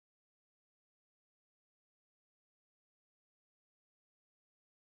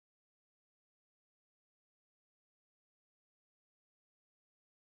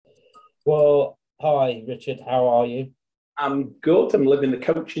Well, hi, Richard. How are you? I'm good. I'm living the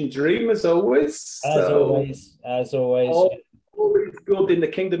coaching dream as always. As always. Always good in the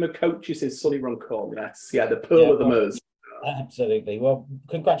kingdom of coaches in sunny Runcorn. Yes, yeah, the pearl Yeah, of the well, Meuse. absolutely. Well,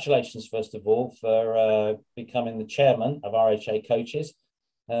 congratulations, first of all, for becoming the chairman of RHA Coaches,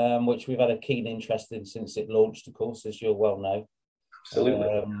 which we've had a keen interest in since it launched, of course, as you'll well know. Absolutely.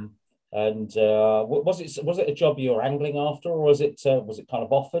 Um, and was it a job you were angling after, or was it kind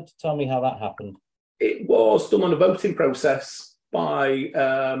of offered? Tell me how that happened. It was done on a voting process by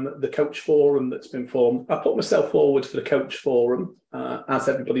the coach forum that's been formed. I put myself forward for the coach forum. As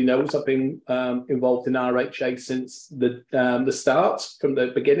everybody knows, I've been involved in RHA since the start, from the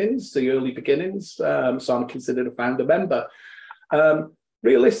beginnings, the early beginnings. So I'm considered a founder member.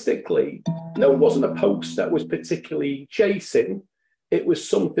 Realistically, no, it wasn't a post that was particularly chasing. It was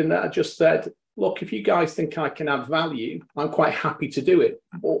something that I just said, look, if you guys think I can add value, I'm quite happy to do it.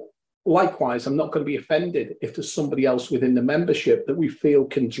 But likewise, I'm not going to be offended if there's somebody else within the membership that we feel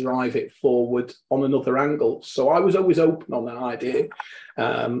can drive it forward on another angle. So I was always open on that idea.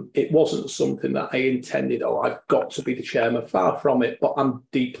 It wasn't something that I intended, oh, I've got to be the chairman, far from it, but I'm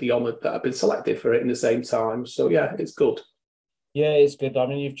deeply honoured that I've been selected for it in the same time. So yeah, it's good. Yeah, it's good. I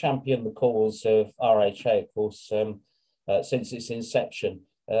mean, you've championed the cause of RHA, of course, since its inception,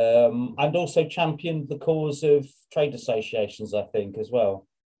 and also championed the cause of trade associations, I think, as well.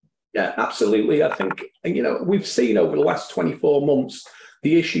 Yeah, absolutely. I think, we've seen over the last 24 months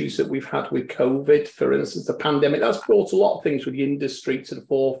the issues that we've had with COVID, for instance, the pandemic. That's brought a lot of things with the industry to the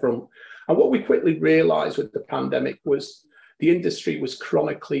forefront. And what we quickly realised with the pandemic was the industry was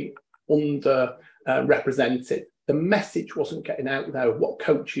chronically under represented. The message wasn't getting out there of what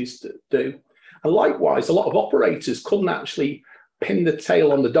coaches do. And likewise, a lot of operators couldn't actually pin the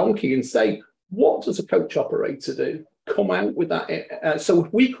tail on the donkey and say, what does a coach operator do? Come out with that. So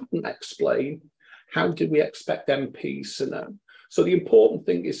if we couldn't explain, how did we expect MPs to know? So the important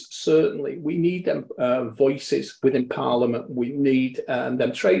thing is certainly we need them voices within Parliament. We need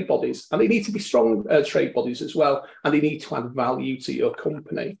them trade bodies, and they need to be strong trade bodies as well, and they need to add value to your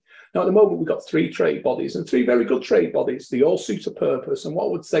company. Now, at the moment, we've got three trade bodies and three very good trade bodies. They all suit a purpose. And what I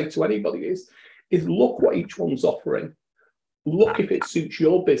would say to anybody is look what each one's offering. Look if it suits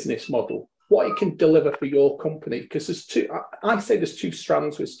your business model, what it can deliver for your company. Because I say there's two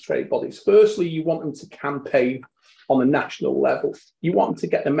strands with trade bodies. Firstly, you want them to campaign on a national level. You want them to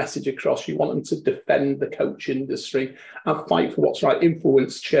get the message across. You want them to defend the coach industry and fight for what's right,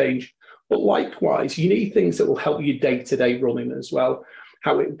 influence change. But likewise, you need things that will help you day-to-day running as well,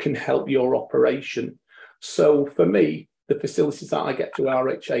 how it can help your operation. So for me, the facilities that I get to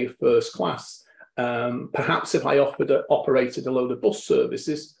RHA are first class. Perhaps if I operated a load of bus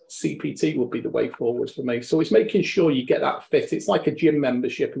services, CPT would be the way forward for me. So it's making sure you get that fit. It's like a gym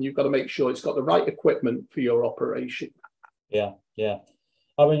membership, and you've got to make sure it's got the right equipment for your operation. Yeah, yeah.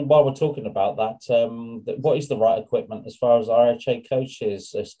 I mean, while we're talking about that, what is the right equipment as far as RHA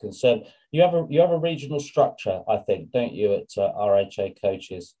Coaches is concerned? You have a regional structure, I think, don't you, at RHA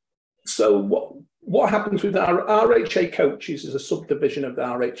Coaches? So what happens with our RHA Coaches is a subdivision of the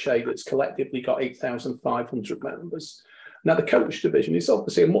RHA that's collectively got 8,500 members. Now, the coach division is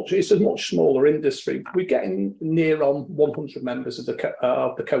obviously it's a much smaller industry. We're getting near on 100 members of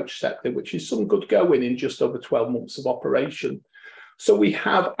the coach sector, which is some good going in just over 12 months of operation. So we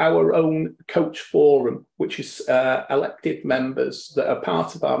have our own coach forum, which is elected members that are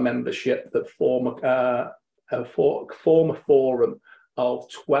part of our membership that form a forum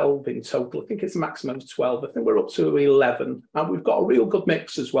of 12 in total. I think it's a maximum of 12. I think we're up to 11. And we've got a real good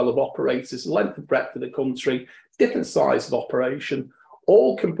mix as well of operators, length and breadth of the country, different size of operation,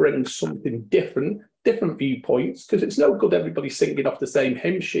 all can bring something different viewpoints, because it's no good everybody singing off the same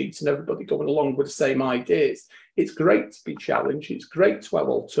hymn sheets and everybody going along with the same ideas. It's great to be challenged. It's great to have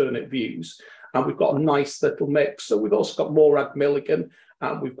alternate views. And we've got a nice little mix. So we've also got Morag Milligan,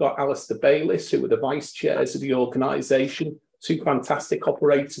 and we've got Alistair Bayliss, who are the vice chairs of the organisation. Two fantastic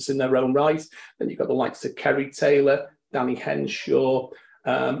operators in their own right. Then you've got the likes of Kerry Taylor, Danny Henshaw.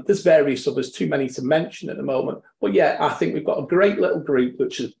 There's various others, too many to mention at the moment. But yeah, I think we've got a great little group,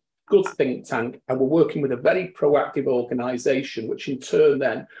 which is a good think tank, and we're working with a very proactive organisation, which in turn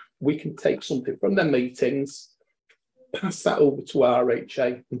then we can take something from their meetings, pass that over to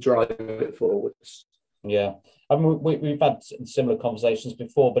RHA and drive it forwards. Yeah, I mean, we've had similar conversations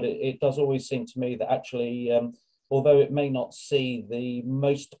before, but it does always seem to me that actually, although it may not see the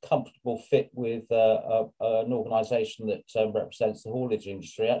most comfortable fit with an organisation that represents the haulage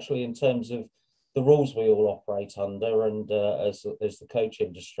industry, actually in terms of the rules we all operate under and as the coach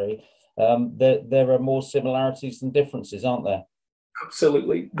industry, there are more similarities than differences, aren't there?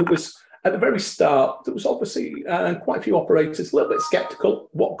 Absolutely. There was at the very start, there was obviously quite a few operators a little bit sceptical.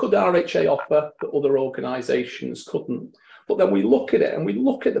 What could RHA offer that other organisations couldn't? But then we look at it and we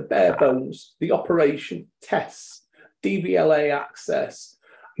look at the bare bones, the operation, tests, DVLA access.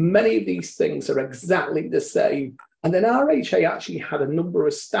 Many of these things are exactly the same. And then RHA actually had a number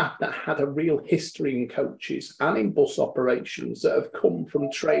of staff that had a real history in coaches and in bus operations that have come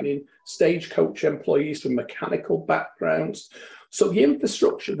from training stagecoach employees from mechanical backgrounds. So the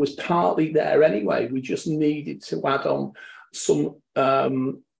infrastructure was partly there anyway. We just needed to add on some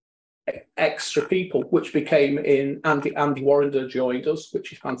extra people, which became in Andy Warrender joined us,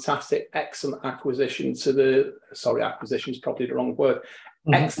 which is fantastic. Excellent acquisition to the, sorry, acquisition is probably the wrong word.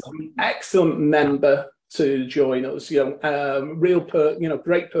 Excellent member to join us,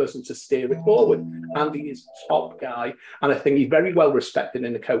 great person to steer it forward. Andy is a top guy, and I think he's very well respected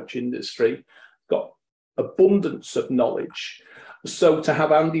in the coach industry, got abundance of knowledge. So to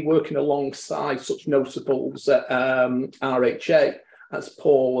have Andy working alongside such notables at RHA, as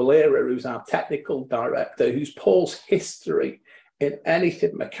Paul Alera, who's our technical director, who's Paul's history in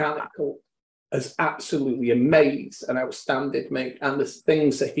anything mechanical has absolutely amazed and outstanding me, and the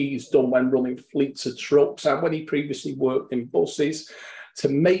things that he's done when running fleets of trucks and when he previously worked in buses to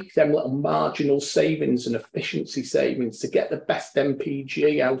make them little marginal savings and efficiency savings to get the best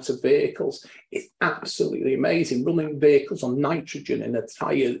MPG out of vehicles is absolutely amazing. Running vehicles on nitrogen in the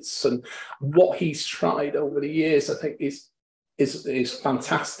tyres and what he's tried over the years, I think is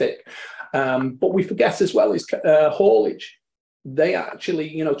fantastic. But we forget as well is haulage. They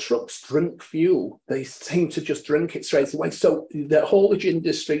actually, trucks drink fuel. They seem to just drink it straight away. So the haulage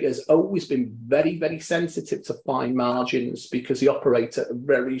industry has always been very, very sensitive to fine margins because they operate at a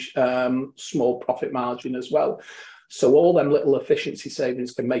very small profit margin as well. So all them little efficiency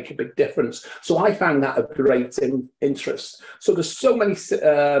savings can make a big difference. So I found that of great interest. So there's so many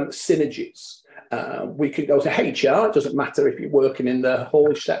synergies. We can go to HR. It doesn't matter if you're working in the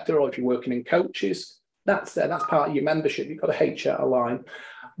haulage sector or if you're working in coaches. That's there. That's part of your membership. You've got a HR line.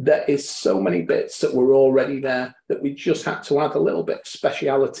 There is so many bits that were already there that we just had to add a little bit of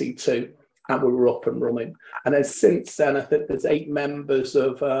speciality to, and we were up and running. And then since then, I think there's 8 members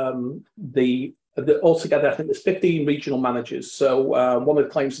of altogether. I think there's 15 regional managers. So one of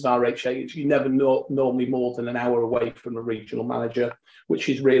the claims of RHA is you never normally more than an hour away from a regional manager, which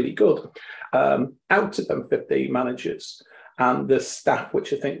is really good. Out of them 15 managers. And the staff,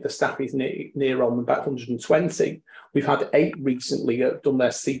 which I think the staff is near on about 120. We've had 8 recently that have done their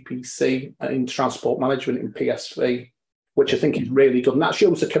CPC in transport management in PSV, which I think is really good. And that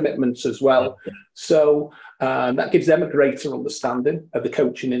shows a commitment as well. So that gives them a greater understanding of the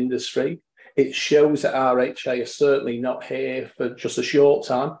coaching industry. It shows that RHA are certainly not here for just a short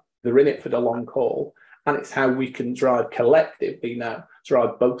time. They're in it for the long haul. And it's how we can drive collectively now,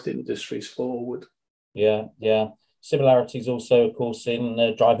 drive both industries forward. Yeah. Similarities also, of course,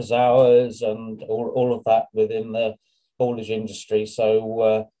 in driver's hours and all of that within the haulage industry.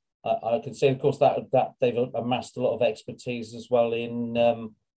 So I can see, of course, that they've amassed a lot of expertise as well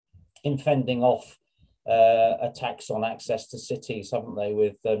in fending off attacks on access to cities, haven't they,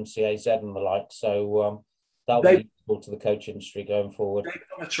 with CAZ and the like. So that'll be useful to the coach industry going forward. They've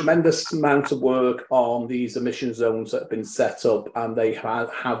done a tremendous amount of work on these emission zones that have been set up, and they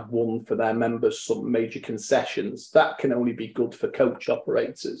have won for their members some major concessions. That can only be good for coach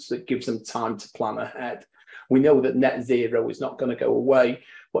operators. It gives them time to plan ahead. We know that net zero is not going to go away,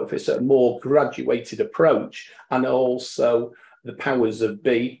 but if it's a more graduated approach, and also the powers of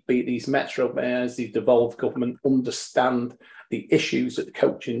be these metro mayors, these devolved government, understand the issues that the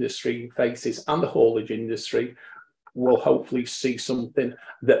coach industry faces and the haulage industry, we'll hopefully see something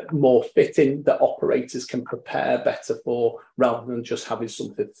that more fitting that operators can prepare better for, rather than just having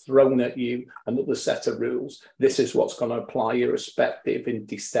something thrown at you, another set of rules. This is what's going to apply irrespective in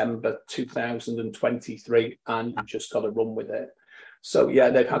December 2023, and you've just got to run with it. So yeah,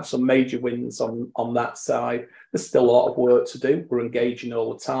 they've had some major wins on that side. There's still a lot of work to do. We're engaging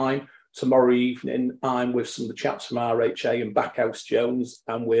all the time. Tomorrow evening, I'm with some of the chaps from RHA and Backhouse Jones,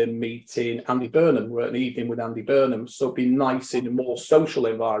 and we're meeting Andy Burnham. We're at an evening with Andy Burnham. So it'd be nice in a more social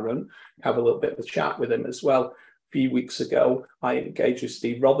environment, have a little bit of a chat with him as well. A few weeks ago, I engaged with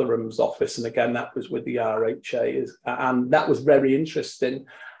Steve Rotherham's office, and again, that was with the RHA, and that was very interesting.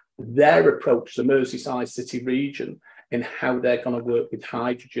 Their approach to the Merseyside City region in how they're going to work with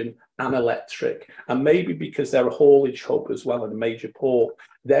hydrogen and electric. And maybe because they're a haulage hub as well and a major port,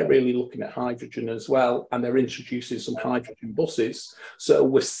 they're really looking at hydrogen as well, and they're introducing some hydrogen buses. So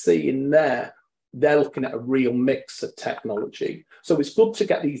we're seeing they're looking at a real mix of technology. So it's good to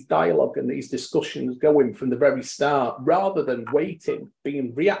get these dialogue and these discussions going from the very start, rather than waiting,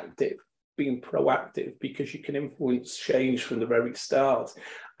 being reactive. being proactive, because you can influence change from the very start.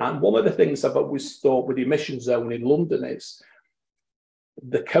 And one of the things I've always thought with the emission zone in London is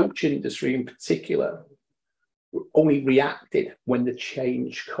the coach industry in particular only reacted when the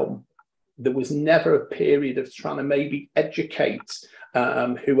change come. There was never a period of trying to maybe educate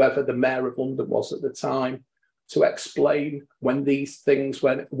whoever the mayor of London was at the time to explain when these things,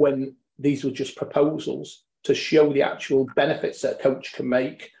 when these were just proposals, to show the actual benefits that a coach can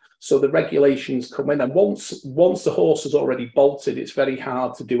make. So the regulations come in, and once the horse has already bolted, it's very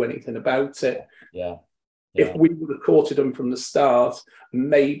hard to do anything about it. Yeah. If we would have courted them from the start,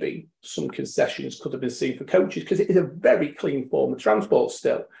 maybe some concessions could have been seen for coaches, because it is a very clean form of transport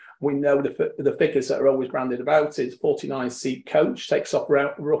still. We know the figures that are always branded about is 49-seat coach takes off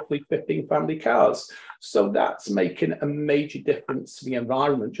around roughly 15 family cars. So that's making a major difference to the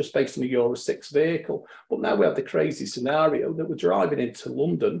environment just based on a Euro 6 vehicle. But now we have the crazy scenario that we're driving into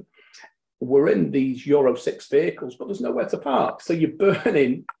London. We're in these Euro 6 vehicles, but there's nowhere to park. So you're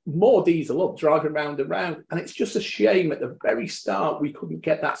burning more diesel up, driving round and round. And it's just a shame at the very start we couldn't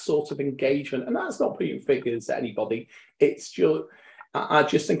get that sort of engagement. And that's not putting figures at anybody. It's just, I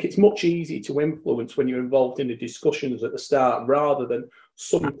just think it's much easier to influence when you're involved in the discussions at the start, rather than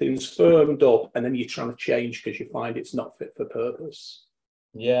something's firmed up and then you're trying to change because you find it's not fit for purpose.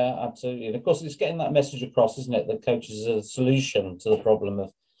 Yeah, absolutely. And of course, it's getting that message across, isn't it? That coaches are a solution to the problem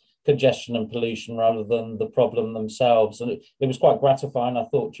of congestion and pollution rather than the problem themselves. And it was quite gratifying, I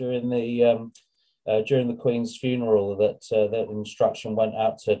thought, during the Queen's funeral, that that instruction went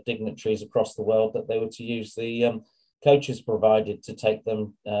out to dignitaries across the world that they were to use the coaches provided to take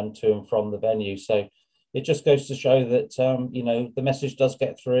them to and from the venue. So it just goes to show that you know, the message does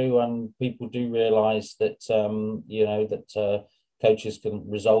get through, and people do realise that you know, that coaches can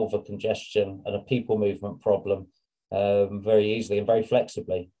resolve a congestion and a people movement problem very easily and very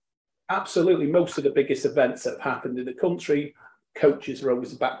flexibly. Absolutely. Most of the biggest events that have happened in the country, coaches are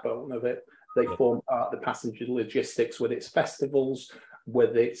always the backbone of it. They form part of the passenger logistics, with its festivals,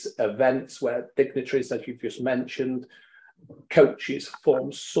 with its events where dignitaries, as you've just mentioned, coaches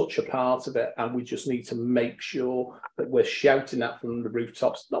form such a part of it. And we just need to make sure that we're shouting that from the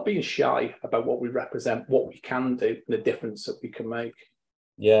rooftops, not being shy about what we represent, what we can do, and the difference that we can make.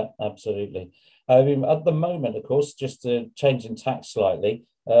 Yeah, absolutely. I mean, at the moment, of course, just to change in tack slightly,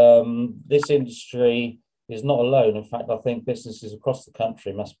 this industry is not alone. In fact, I think businesses across the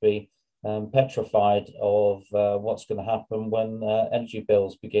country must be petrified of what's going to happen when energy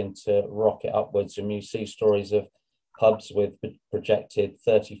bills begin to rocket upwards, and you see stories of pubs with projected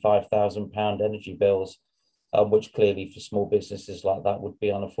 £35,000 energy bills, which clearly for small businesses like that would be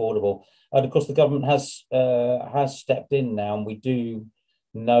unaffordable. And of course, the government has stepped in now, and we do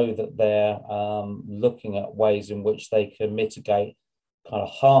know that they're looking at ways in which they can mitigate kind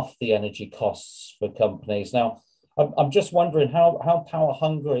of half the energy costs for companies. Now, I'm just wondering how power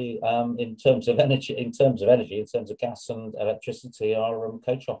hungry in terms of energy, in terms of gas and electricity, are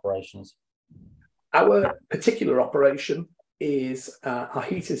coach operations. Our particular operation is our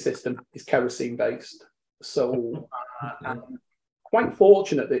heating system is kerosene based. So I'm quite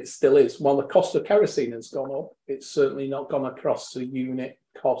fortunate that it still is. While the cost of kerosene has gone up, it's certainly not gone across the unit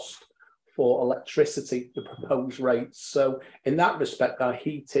cost for electricity, the proposed rates. So in that respect, our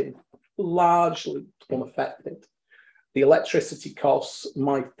heating largely unaffected. The electricity costs,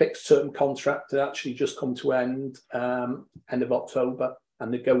 my fixed term contract had actually just come to end of October,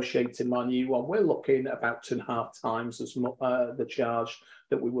 and negotiating my new one, we're looking at about 2.5 times as much the charge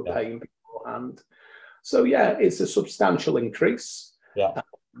that we were paying beforehand. So yeah, it's a substantial increase. Yeah.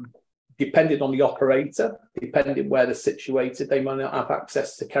 Depending on the operator, depending where they're situated, they may not have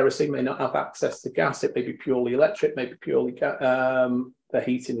access to kerosene, may not have access to gas. It may be purely electric, maybe purely the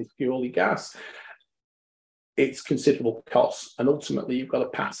heating is purely gas. It's considerable costs, and ultimately you've got to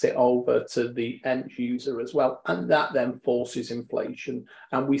pass it over to the end user as well, and that then forces inflation.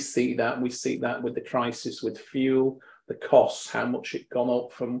 And we see that with the crisis with fuel, the costs, how much it gone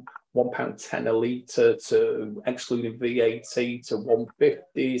up from £1.10 a litre to, excluding VAT, to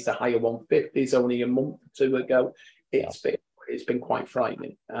 150s, the higher 150s only a month or two ago. It's been quite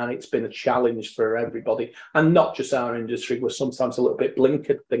frightening, and it's been a challenge for everybody, and not just our industry. We're sometimes a little bit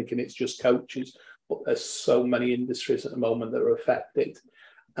blinkered, thinking it's just coaches, but there's so many industries at the moment that are affected.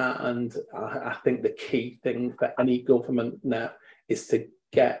 And I think the key thing for any government now is to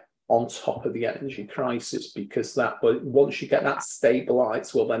get on top of the energy crisis, because that, once you get that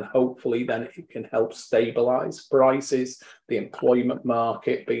stabilised, well, then hopefully then it can help stabilise prices, the employment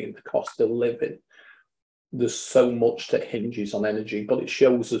market, being the cost of living. There's so much that hinges on energy, but it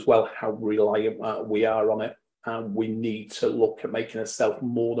shows as well how reliant we are on it, and we need to look at making ourselves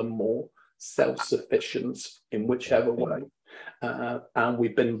more and more self-sufficient in whichever way. And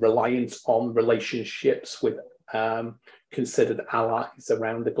we've been reliant on relationships with considered allies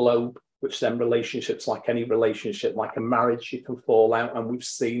around the globe, which then relationships, like any relationship, like a marriage, you can fall out. And we've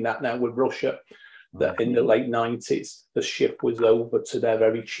seen that now with Russia, that in the late 90s, the ship was over to their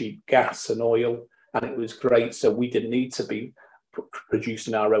very cheap gas and oil, and it was great. So we didn't need to be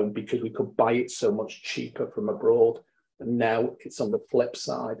producing our own because we could buy it so much cheaper from abroad. And now it's on the flip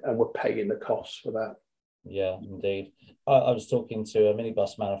side, and we're paying the cost for that. Yeah, indeed. I was talking to a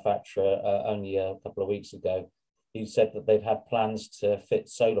minibus manufacturer only a couple of weeks ago. He said that they've had plans to fit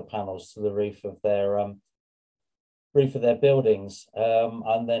solar panels to the roof of their buildings,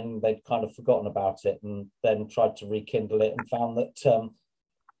 and then they'd kind of forgotten about it, and then tried to rekindle it and found that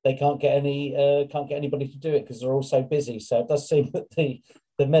they can't get anybody to do it because they're all so busy. So it does seem that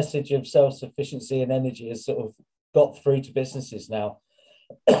the message of self-sufficiency and energy has sort of got through to businesses now,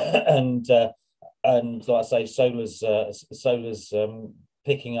 and like I say, solar's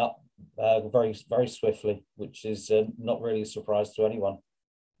picking up very, very swiftly, which is not really a surprise to anyone.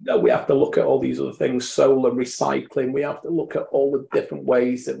 No, we have to look at all these other things, solar, recycling. We have to look at all the different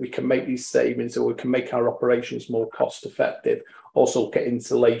ways that we can make these savings, or we can make our operations more cost effective. Also look at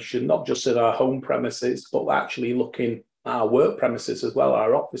insulation, not just in our home premises, but actually looking at our work premises as well,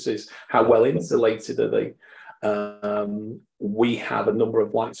 our offices. How well insulated are they? We have a number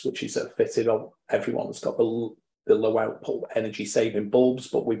of light switches that are fitted on. Everyone's got the low output energy saving bulbs,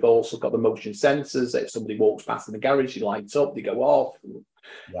 but we've also got the motion sensors. If somebody walks past in the garage, you light up, they go off.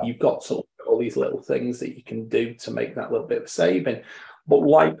 Yeah. You've got to look at all these little things that you can do to make that little bit of saving. But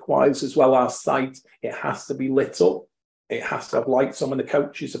likewise as well, our site, it has to be lit up. It has to have lights on when the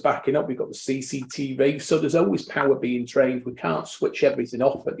coaches are backing up. We've got the CCTV. So there's always power being drained. We can't switch everything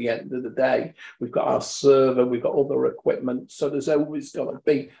off at the end of the day. We've got our server, we've got other equipment. So there's always got to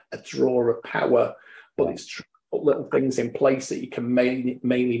be a draw of power. But it's true, put little things in place that you can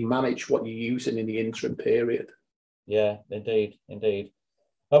mainly manage what you're using in the interim period. Yeah, indeed.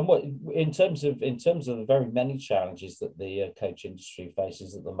 What in terms of the very many challenges that the coach industry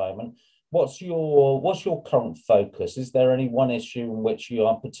faces at the moment, what's your current focus? Is there any one issue in which you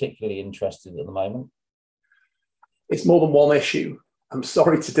are particularly interested at the moment? It's more than one issue. I'm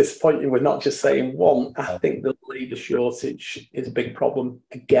sorry to disappoint you. We're not just saying one. I think the labour shortage is a big problem.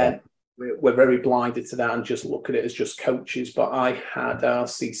 Again, we're very blinded to that and just look at it as just coaches. But I had our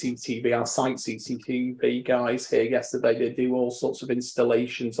CCTV, our site CCTV guys here yesterday. They do all sorts of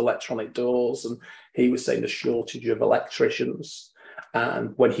installations, electronic doors, and he was saying the shortage of electricians.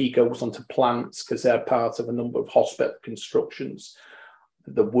 And when he goes onto plants, because they're part of a number of hospital constructions,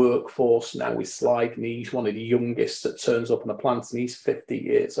 the workforce now is sliding. He's one of the youngest that turns up on a plant, and he's 50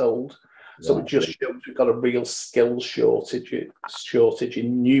 years old. So it just shows we've got a real skills shortage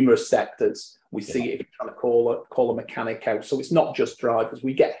in numerous sectors. We see it if you're trying to call a mechanic out. So it's not just drivers.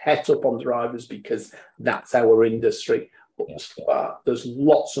 We get het up on drivers because that's our industry. But there's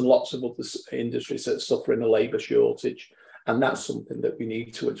lots and lots of other industries that are suffering a labour shortage. And that's something that we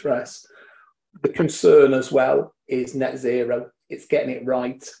need to address. The concern as well is net zero. It's getting it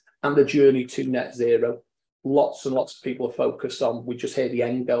right. And the journey to net zero. Lots and lots of people are focused on, we just hear the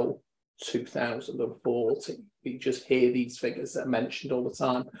end goal, 2040. We just hear these figures that are mentioned all the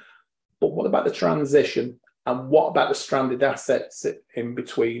time. But what about the transition? And what about the stranded assets in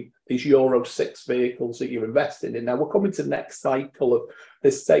between these Euro 6 vehicles that you're investing in? Now, we're coming to the next cycle of,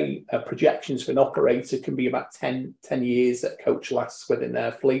 let's say, projections for an operator can be about 10 years that coach lasts within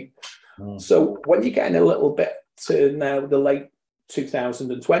their fleet. So when you're getting a little bit to now the late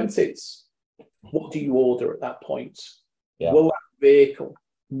 2020s, what do you order at that point? Will that vehicle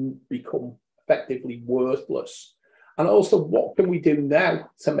become effectively worthless? And also, what can we do now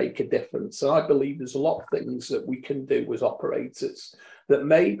to make a difference? And I believe there's a lot of things that we can do as operators that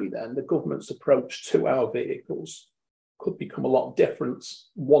maybe then the government's approach to our vehicles could become a lot different.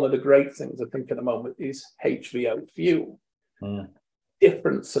 One of the great things I think at the moment is HVO fuel.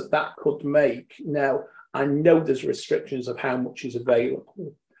 Difference that could make. Now, I know there's restrictions of how much is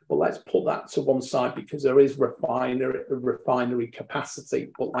available, but let's put that to one side because there is refinery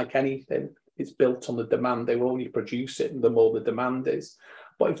capacity. But like anything, it's built on the demand. They will only produce it the more the demand is.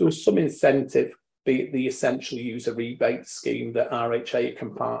 But if there was some incentive, be it the essential user rebate scheme that RHA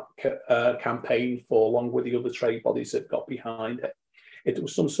campaigned for, along with the other trade bodies that got behind it, if there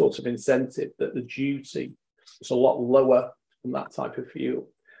was some sort of incentive that the duty was a lot lower on that type of fuel,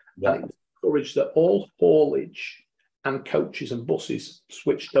 and it encouraged that all haulage and coaches and buses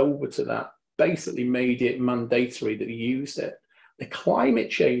switched over to that, basically made it mandatory that you used it, the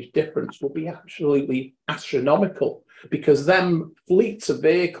climate change difference will be absolutely astronomical. because them fleets of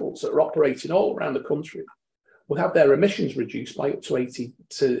vehicles that are operating all around the country will have their emissions reduced by up to 80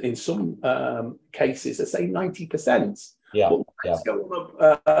 to, in some cases, I say 90%. Yeah. But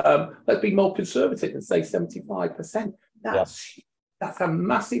Yeah. let's be more conservative and say 75%. That's a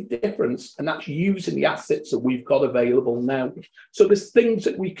massive difference, and that's using the assets that we've got available now. So there's things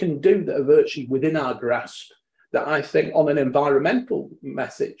that we can do that are virtually within our grasp that I think on an environmental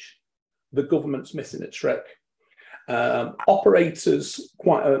message, the government's missing a trick. Operators,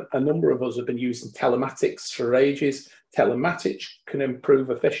 quite a number of us have been using telematics for ages. Telematics can improve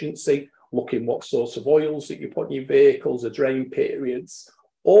efficiency, looking what sorts of oils that you put in your vehicles, the drain periods,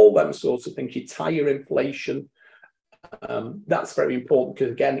 all them sorts of things, your tyre inflation. That's very important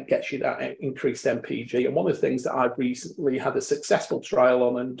because, again, it gets you that increased MPG. And one of the things that I've recently had a successful trial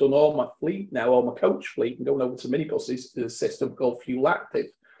on and done all my fleet now, all my coach fleet, and going over to minibuses, is a system called Fuel Active.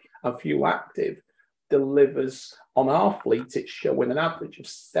 And Fuel Active delivers on our fleet, it's showing an average of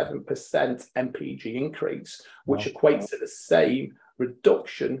 7% MPG increase, which equates to the same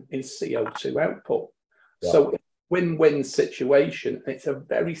reduction in CO2 output. Yeah. So it's a win-win situation. It's a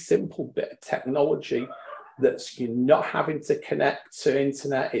very simple bit of technology that's you're not having to connect to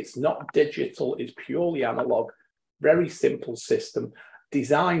internet. It's not digital, it's purely analog. Very simple system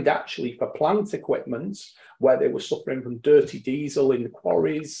designed actually for plant equipment where they were suffering from dirty diesel in the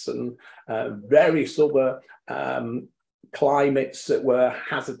quarries and various other climates that were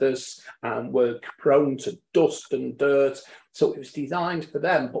hazardous and were prone to dust and dirt. So it was designed for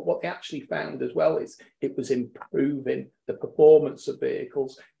them. But what they actually found as well is it was improving the performance of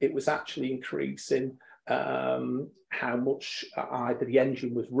vehicles. It was actually increasing how much either the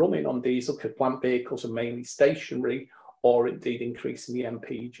engine was running on diesel, because plant vehicles are mainly stationary, or indeed increasing the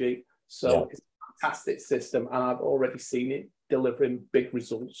MPG. So it's a fantastic system, and I've already seen it delivering big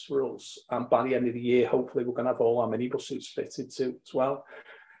results for us. And by the end of the year, hopefully we're going to have all our minibuses fitted too as well.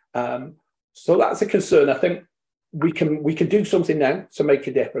 So that's a concern. I think we can do something now to make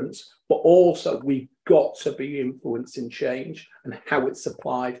a difference, but also we've got to be influencing change and how it's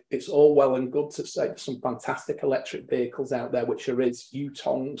supplied. It's all well and good to say there's some fantastic electric vehicles out there, which there is.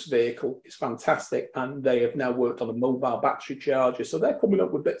 Yutong's vehicle is fantastic, and they have now worked on a mobile battery charger. So they're coming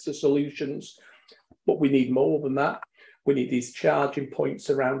up with bits of solutions, but we need more than that. We need these charging points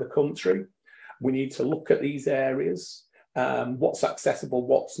around the country. We need to look at these areas. What's accessible,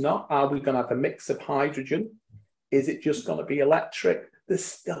 what's not? Are we going to have a mix of hydrogen? Is it just going to be electric? There's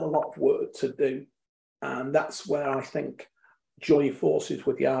still a lot of work to do. And that's where I think joining forces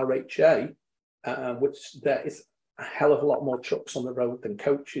with the RHA, which there is a hell of a lot more trucks on the road than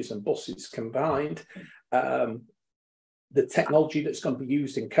coaches and buses combined. The technology that's going to be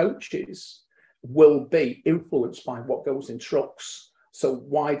used in coaches will be influenced by what goes in trucks. So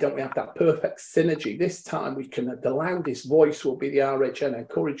why don't we have that perfect synergy? This time we can, the loudest voice will be the RHA, and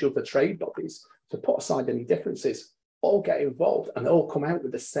encourage other trade bodies to put aside any differences, all get involved and all come out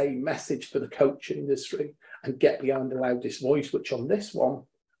with the same message for the coach industry and get behind the loudest voice, which on this one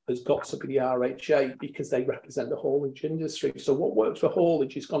has got to be the RHA because they represent the haulage industry. So what works for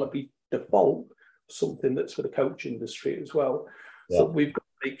haulage is going to be default, something that's for the coach industry as well. Yeah. So we've got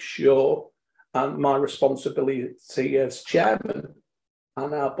to make sure, and my responsibility as chairman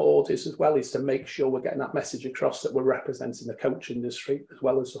and our board is as well, is to make sure we're getting that message across that we're representing the coach industry as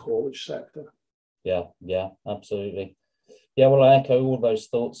well as the haulage sector. Yeah, absolutely. Yeah, well, I echo all those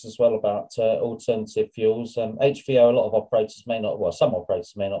thoughts as well about alternative fuels. HVO, a lot of operators may not, well, some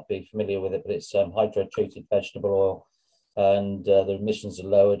operators may not be familiar with it, but it's hydro-treated vegetable oil, and the emissions are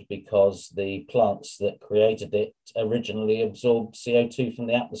lowered because the plants that created it originally absorbed CO2 from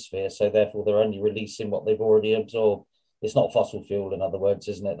the atmosphere, so therefore they're only releasing what they've already absorbed. It's not fossil fuel, in other words,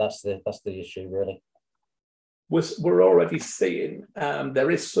 isn't it? That's the issue, really. We're already seeing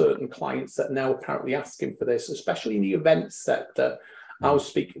there is certain clients that are now apparently asking for this, especially in the events sector. I was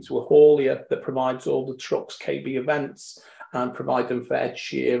speaking to a haulier that provides all the trucks, KB events, and provide them for Ed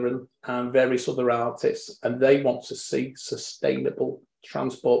Sheeran and various other artists, and they want to see sustainable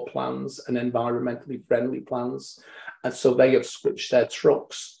transport plans and environmentally friendly plans, and so they have switched their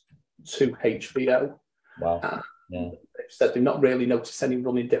trucks to HVO. Wow. They've said they've not really noticed any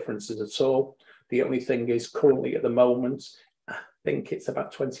running differences at all. The only thing is currently at the moment, I think it's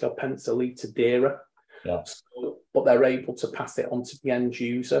about 20 odd pence a litre dearer. Yeah. So, but they're able to pass it on to the end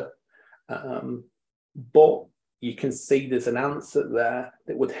user. But you can see there's an answer there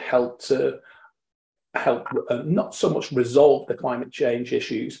that would help not so much resolve the climate change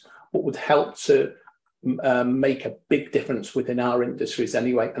issues, but would help to make a big difference within our industries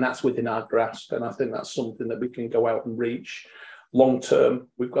anyway, and that's within our grasp. And I think that's something that we can go out and reach. long term,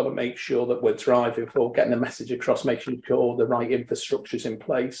 we've got to make sure that we're driving for getting the message across, making sure the right infrastructure is in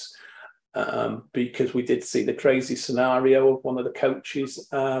place. Because we did see the crazy scenario of one of the coaches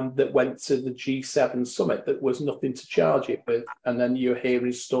that went to the G7 summit that was nothing to charge it with. And then you're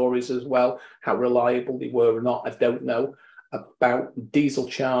hearing stories as well, how reliable they were or not, I don't know, about diesel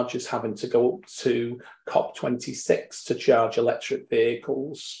chargers having to go up to COP26 to charge electric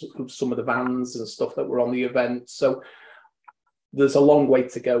vehicles, some of the vans and stuff that were on the event. So there's a long way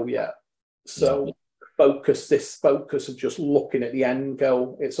to go yet. So this focus of just looking at the end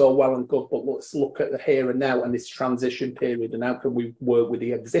goal, it's all well and good, but let's look at the here and now and this transition period, and how can we work with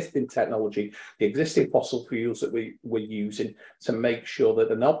the existing technology, the existing fossil fuels that we're using, to make sure that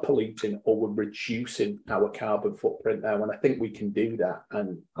they're not polluting or we're reducing our carbon footprint now. And I think we can do that,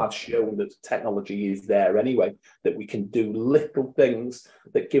 and I've shown that the technology is there anyway, that we can do little things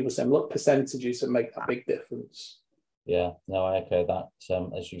that give us them little percentages and make a big difference. Yeah, no, I echo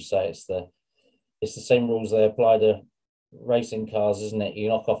that. As you say, it's the same rules they apply to racing cars, isn't it? You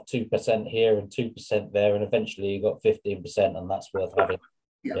knock off 2% here and 2% there, and eventually you got 15%, and that's worth having.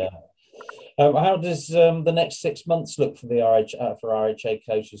 Yeah. How does the next 6 months look for the RHA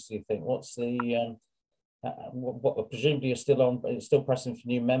coaches? Do you think? What's the what presumably you're still pressing for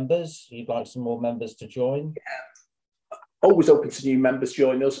new members? You'd like some more members to join? Always open to new members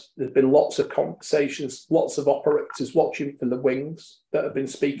join us. There's been lots of conversations, lots of operators watching from the wings that have been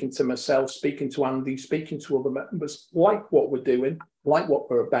speaking to myself, speaking to Andy, speaking to other members, like what we're doing, like what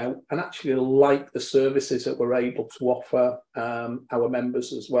we're about, and actually like the services that we're able to offer our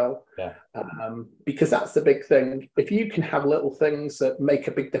members as well. Yeah. Because that's the big thing. If you can have little things that make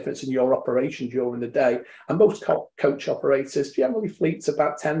a big difference in your operation during the day, and most coach operators, generally fleets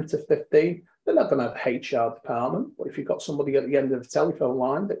about 10 to 15, they're not going to have a HR department. But if you've got somebody at the end of the telephone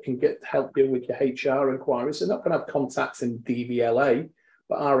line that can help you with your HR inquiries, they're not going to have contacts in DVLA,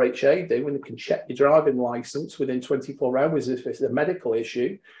 but RHA do, and they can check your driving license within 24 hours if it's a medical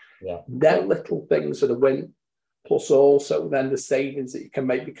issue. Yeah. They're little things that are win. Plus also then the savings that you can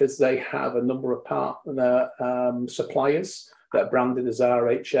make, because they have a number of partner suppliers that are branded as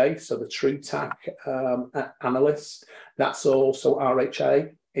RHA. So the TrueTac analysts, that's also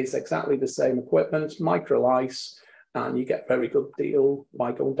RHA. It's exactly the same equipment, micro ice, and you get a very good deal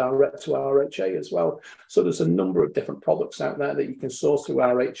by going direct to RHA as well. So there's a number of different products out there that you can source through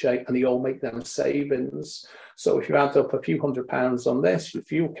RHA, and they all make them savings. So if you add up a few £100 on this, your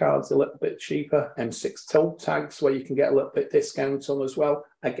fuel card's a little bit cheaper, M6 toll tags where you can get a little bit discount on as well.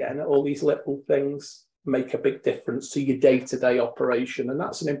 Again, all these little things make a big difference to your day-to-day operation, and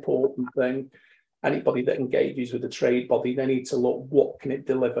that's an important thing. Anybody that engages with the trade body, they need to look what can it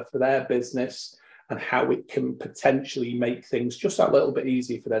deliver for their business and how it can potentially make things just that little bit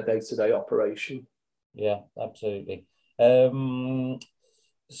easier for their day-to-day operation. Yeah, absolutely. So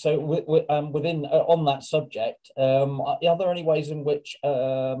within on that subject, are there any ways in which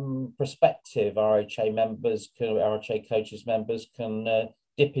prospective RHA members, RHA coaches members, can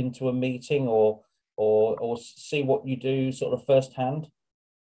dip into a meeting or see what you do sort of firsthand?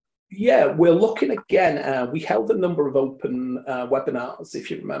 Yeah, we're looking again. We held a number of open webinars,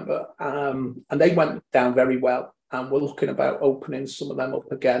 if you remember, and they went down very well. And we're looking about opening some of them up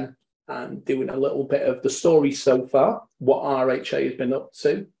again and doing a little bit of the story so far, what RHA has been up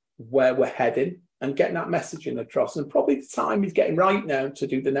to, where we're heading, and getting that messaging across. And probably the time is getting right now to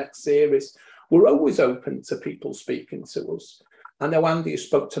do the next series. We're always open to people speaking to us. I know Andy has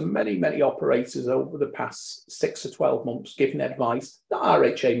spoke to many, many operators over the past 6 to 12 months, giving advice, not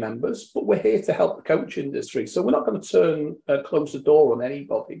RHA members, but we're here to help the coach industry. So we're not going to close the door on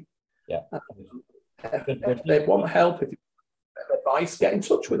anybody. Yeah. If they want help, if you have advice, get in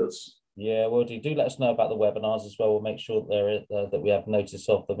touch with us. Yeah, well, do let us know about the webinars as well. We'll make sure that we have notice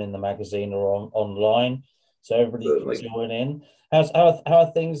of them in the magazine or online, so everybody can join in. How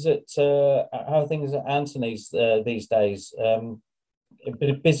are things at Anthony's these days?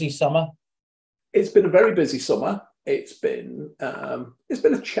 Been a busy summer. It's been a very busy summer. It's been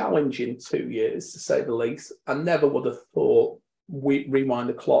a challenging 2 years, to say the least. I never would have thought, we rewind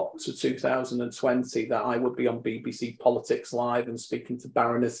the clock to 2020, that I would be on BBC Politics Live and speaking to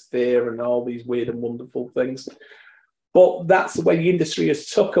Baroness Fear and all these weird and wonderful things. But that's the way the industry has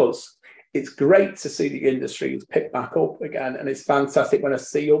took us. It's great to see the industry has picked back up again, and it's fantastic when I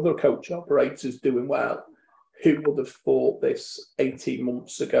see other coach operators doing well. Who would have thought this 18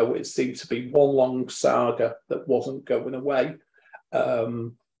 months ago? It seemed to be one long saga that wasn't going away.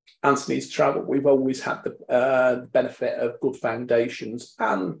 Anthony's travel, we've always had the benefit of good foundations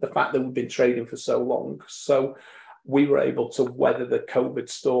and the fact that we've been trading for so long. So we were able to weather the COVID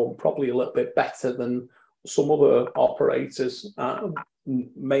storm probably a little bit better than some other operators,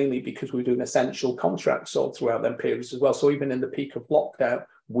 mainly because we were doing essential contracts all throughout them periods as well. So even in the peak of lockdown,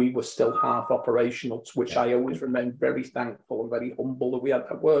 we were still half operational, to which I always remain very thankful and very humble that we had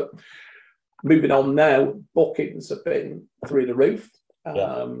that work. Moving on now, bookings have been through the roof.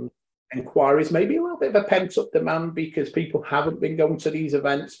 Inquiries, maybe a little bit of a pent-up demand because people haven't been going to these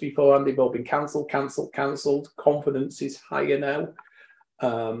events before and they've all been cancelled. Confidence is higher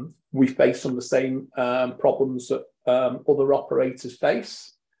now. We face some of the same problems that other operators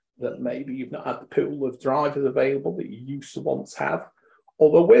face, that maybe you've not had the pool of drivers available that you used to once have.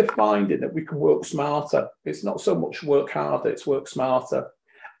 Although we're finding that we can work smarter. It's not so much work harder, it's work smarter.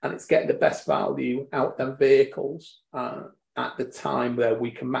 And it's getting the best value out of vehicles at the time where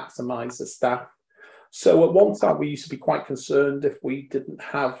we can maximise the staff. So at one time, we used to be quite concerned if we didn't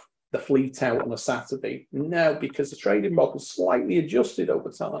have the fleet out on a Saturday. Now, because the trading model slightly adjusted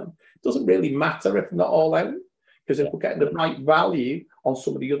over time, it doesn't really matter if not all out, because if we're getting the right value on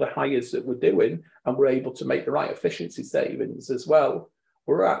some of the other hires that we're doing, and we're able to make the right efficiency savings as well,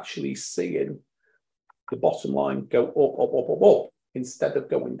 we're actually seeing the bottom line go up, instead of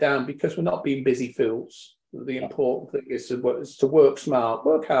going down, because we're not being busy fools. The important thing is to work smart,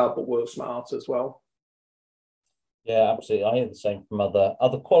 work hard, but work smart as well. Yeah, absolutely. I hear the same from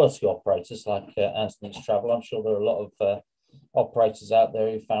other quality operators like Anthony's Travel. I'm sure there are a lot of operators out there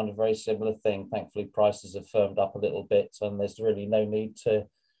who found a very similar thing. Thankfully, prices have firmed up a little bit, and there's really no need to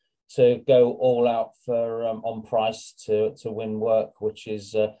go all out for on price to win work, which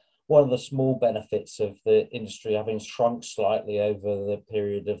is one of the small benefits of the industry having shrunk slightly over the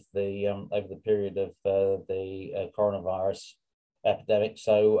period of the coronavirus epidemic,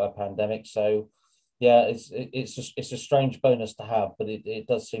 pandemic. So yeah, it's a strange bonus to have, but it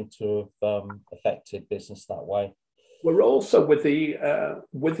does seem to have affected business that way. We're also with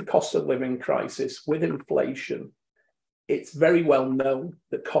the cost of living crisis, with inflation, it's very well known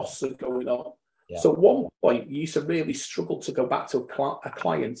that costs are going up. Yeah. So at one point, you used to really struggle to go back to a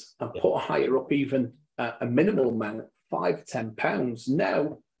client and put a hire up even a minimal amount, £5, £10.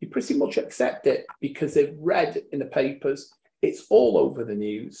 Now, you pretty much accept it because they've read in the papers, it's all over the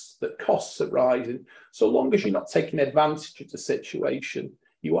news that costs are rising. So long as you're not taking advantage of the situation,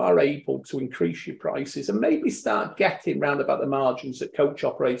 you are able to increase your prices and maybe start getting round about the margins that coach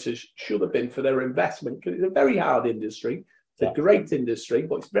operators should have been for their investment, because it's a very hard industry. It's a great industry,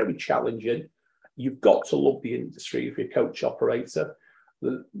 but it's very challenging. You've got to love the industry if you're a coach operator.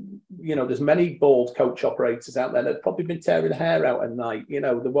 You know, there's many bald coach operators out there that have probably been tearing their hair out at night. You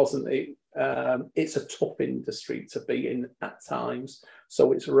know, there wasn't it's a tough industry to be in at times.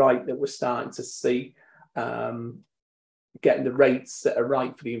 So it's right that we're starting to see getting the rates that are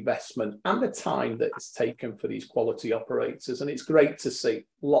right for the investment and the time that it's taken for these quality operators. And it's great to see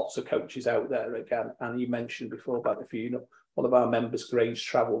lots of coaches out there again. And you mentioned before about the funeral. One of our members, Grange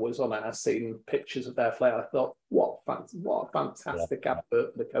Travel, was on it. I seen pictures of their flight. I thought, what a fantastic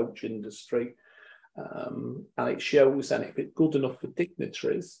advert for the coach industry. And it shows, and if it's good enough for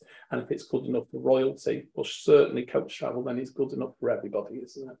dignitaries and if it's good enough for royalty, well, certainly Coach Travel, then it's good enough for everybody,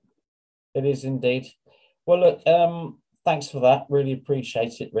 isn't it? It is indeed. Well, look, thanks for that. Really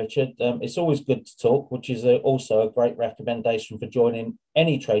appreciate it, Richard. It's always good to talk, which is also a great recommendation for joining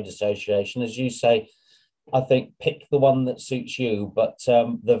any trade association. As you say, I think pick the one that suits you, but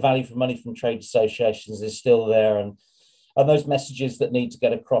the value for money from trade associations is still there, and those messages that need to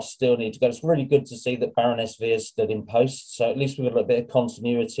get across still need to go. It's really good to see that Baroness Veer stood in post, so at least we've got a little bit of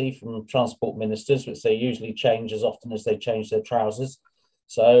continuity from transport ministers, which they usually change as often as they change their trousers.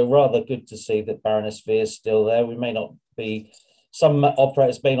 So rather good to see that Baroness Veer is still there. We may not be, some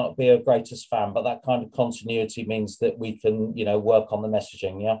operators may not be our greatest fan, but that kind of continuity means that we can, you know, work on the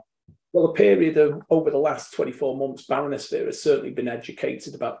messaging, yeah? Well, a period of over the last 24 months, Baroness Veer has certainly been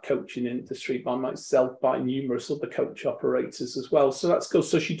educated about the coaching industry by myself, by numerous other coach operators as well. So that's good.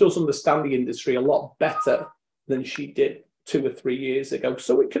 So she does understand the industry a lot better than she did 2 or 3 years ago.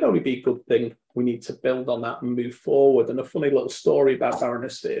 So it can only be a good thing. We need to build on that and move forward. And a funny little story about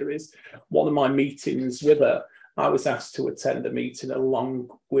Baroness Veer is one of my meetings with her, I was asked to attend a meeting along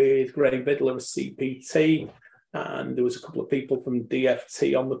with Graham Vidler of CPT, and there was a couple of people from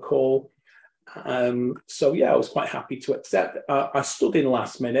DFT on the call. So yeah, I was quite happy to accept. I stood in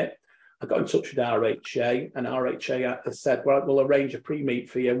last minute. I got in touch with RHA, and RHA said, well, we'll arrange a pre-meet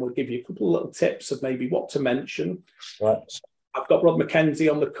for you and we'll give you a couple of little tips of maybe what to mention. Right. So I've got Rod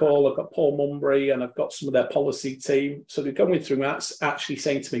McKenzie on the call, I've got Paul Munbury, and I've got some of their policy team. So they're going through that, actually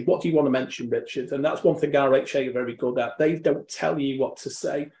saying to me, what do you want to mention, Richard? And that's one thing RHA are very good at. They don't tell you what to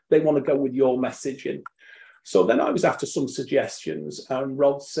say. They want to go with your messaging. So then I was after some suggestions, and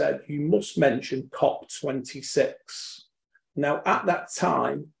Rod said, you must mention COP26. Now, at that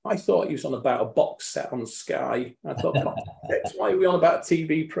time, I thought he was on about a box set on Sky. I thought, COP26, why are we on about a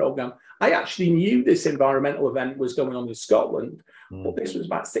TV programme? I actually knew this environmental event was going on in Scotland, but this was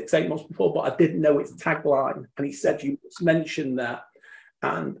about 6-8 months before, but I didn't know its tagline. And he said, you must mention that.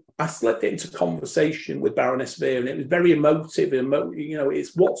 And I slipped into conversation with Baroness Veer, and it was very emotive. You know,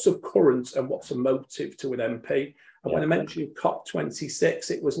 it's what's of current and what's a motive to an MP. And when I mentioned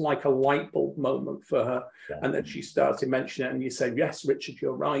COP26, it was like a light bulb moment for her. Yeah. And then she started mentioning it, and you say, yes, Richard,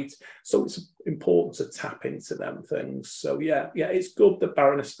 you're right. So it's important to tap into them things. So yeah, it's good that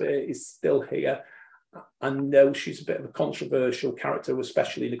Baroness Veer is still here. I know she's a bit of a controversial character,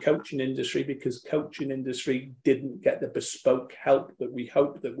 especially in the coaching industry, because coaching industry didn't get the bespoke help that we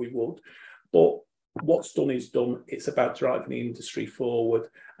hoped that we would. But what's done is done. It's about driving the industry forward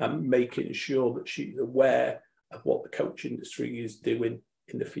and making sure that she's aware of what the coach industry is doing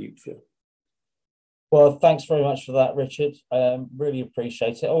in the future. Well, thanks very much for that, Richard. Really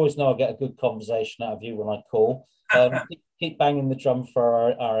appreciate it. I always know I get a good conversation out of you when I call. Keep banging the drum for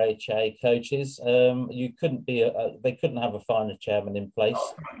our RHA coaches. You couldn't be they couldn't have a finer chairman in place.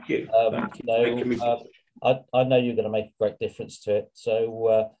 Oh, thank you. I know you're going to make a great difference to it.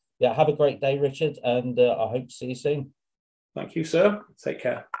 So yeah, have a great day, Richard, and I hope to see you soon. Thank you, sir. Take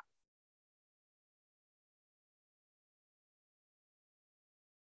care.